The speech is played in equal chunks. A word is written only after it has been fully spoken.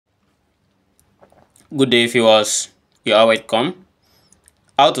Good day, viewers. You are welcome.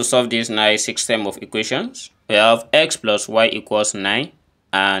 How to solve this nice system of equations? We have x plus y equals 9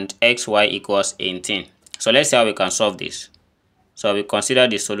 and xy equals 18. So let's see how we can solve this. So we consider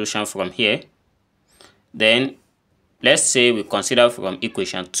the solution from here. Then let's say we consider from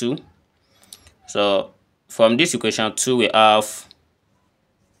equation 2. So from this equation 2 we have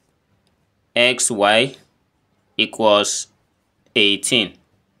xy equals 18.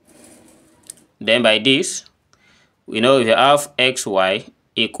 Then by this, we know if you have xy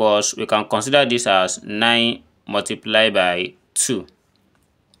equals, we can consider this as 9 multiplied by 2.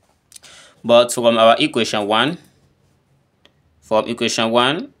 But from our equation 1,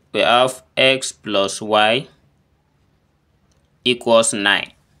 we have x plus y equals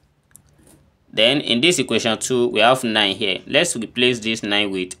 9. Then in this equation 2, we have 9 here. Let's replace this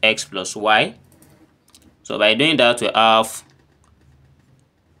 9 with x plus y. So by doing that, we have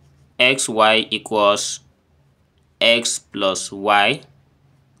xy equals x plus y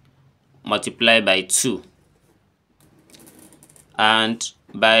multiplied by 2. And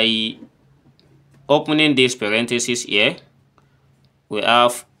by opening this parenthesis here, we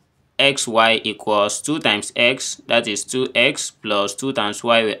have xy equals 2 times x, that is 2x, plus 2 times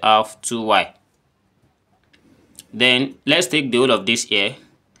y, we have 2y. Then let's take the whole of this here.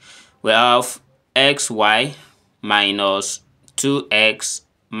 We have xy minus 2x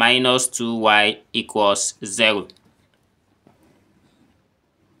minus 2y equals 0.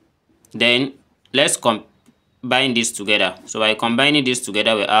 Then let's combine this together. So by combining this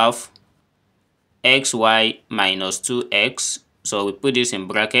together, we have xy minus 2x. So we put this in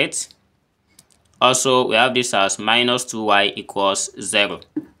brackets. Also, we have this as minus 2y equals 0.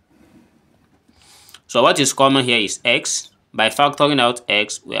 So what is common here is x. By factoring out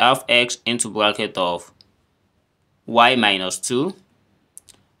x, we have x into bracket of y minus 2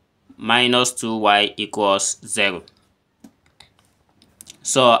 minus 2y equals 0.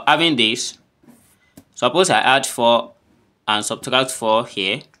 So having this, suppose I add 4 and subtract 4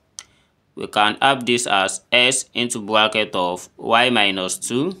 here, we can have this as s into bracket of y minus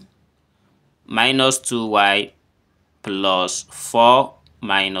 2 minus 2y plus 4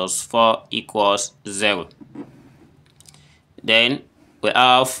 minus 4 equals 0. Then we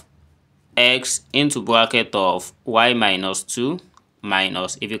have x into bracket of y minus 2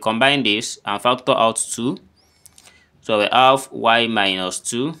 minus, if you combine this and factor out 2, so we have y minus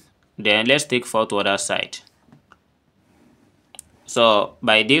 2. Then let's take 4 to other side. So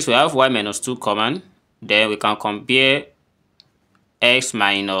by this, we have y minus 2 common. Then we can compare x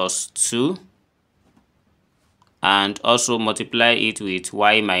minus 2 and also multiply it with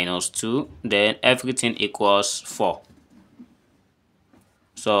y minus 2. Then everything equals 4.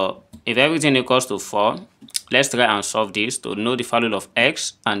 So if everything equals to 4, let's try and solve this to know the value of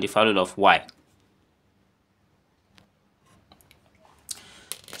x and the value of y.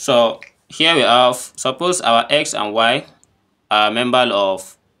 So here we have, suppose our x and y are a member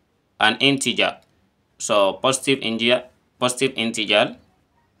of an integer. So positive integer.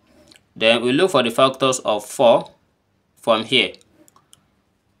 Then we look for the factors of 4 from here.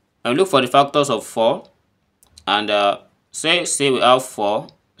 And look for the factors of 4 and say we have 4.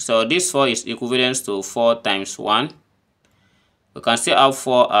 So this 4 is equivalent to 4 times 1. We can still have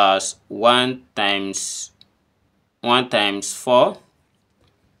 4 as 1 times 4.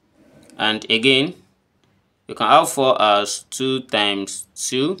 And again, you can have 4 as 2 times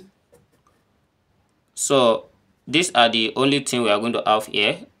 2. So these are the only thing we are going to have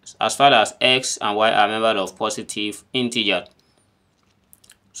here as far as x and y are members of positive integer.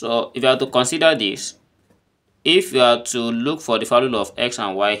 So if you are to consider this, if you are to look for the value of x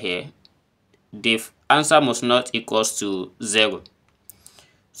and y here, the answer must not equals to 0.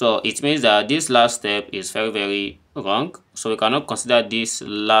 So it means that this last step is very wrong. So we cannot consider this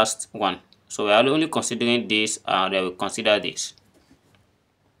last one. So we are only considering this and then we consider this.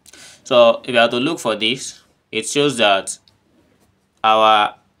 So if you are to look for this, it shows that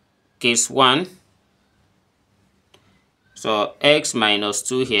our case 1, so x minus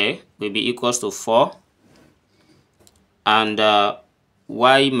 2 here will be equals to 4. And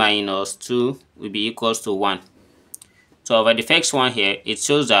y minus 2 will be equals to 1. So over the first one here, it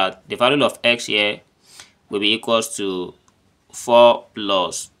shows that the value of x here will be equals to 4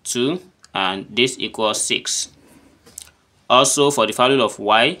 plus 2, and this equals 6. Also for the value of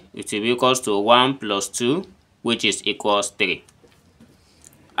y, it will be equals to 1 plus 2, which is equals 3.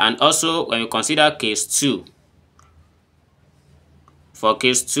 And also when we consider case 2, for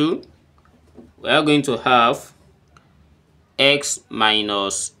case 2, we are going to have x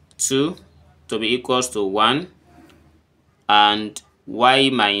minus 2 to be equals to 1 and y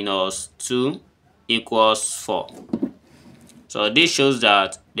minus 2 equals 4. So this shows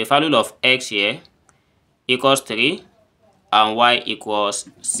that the value of x here equals 3 and y equals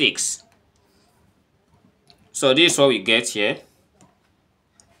 6. So this is what we get here.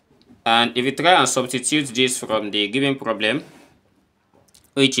 And if we try and substitute this from the given problem,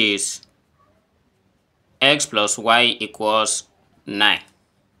 which is x plus y equals 9,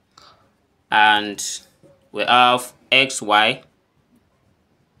 and we have xy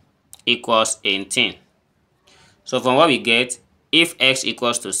equals 18. So from what we get, if x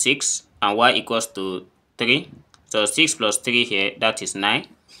equals to 6 and y equals to 3, so 6 plus 3 here, that is 9,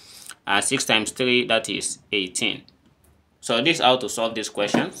 and 6 times 3, that is 18. So this is how to solve these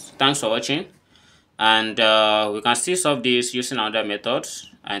questions. Thanks for watching, and we can still solve this using another method.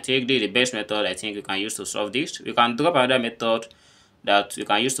 I think the best method I think you can use to solve this. We can drop another method that you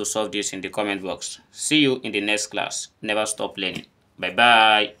can use to solve this in the comment box. See you in the next class. Never stop learning. Bye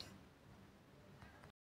bye.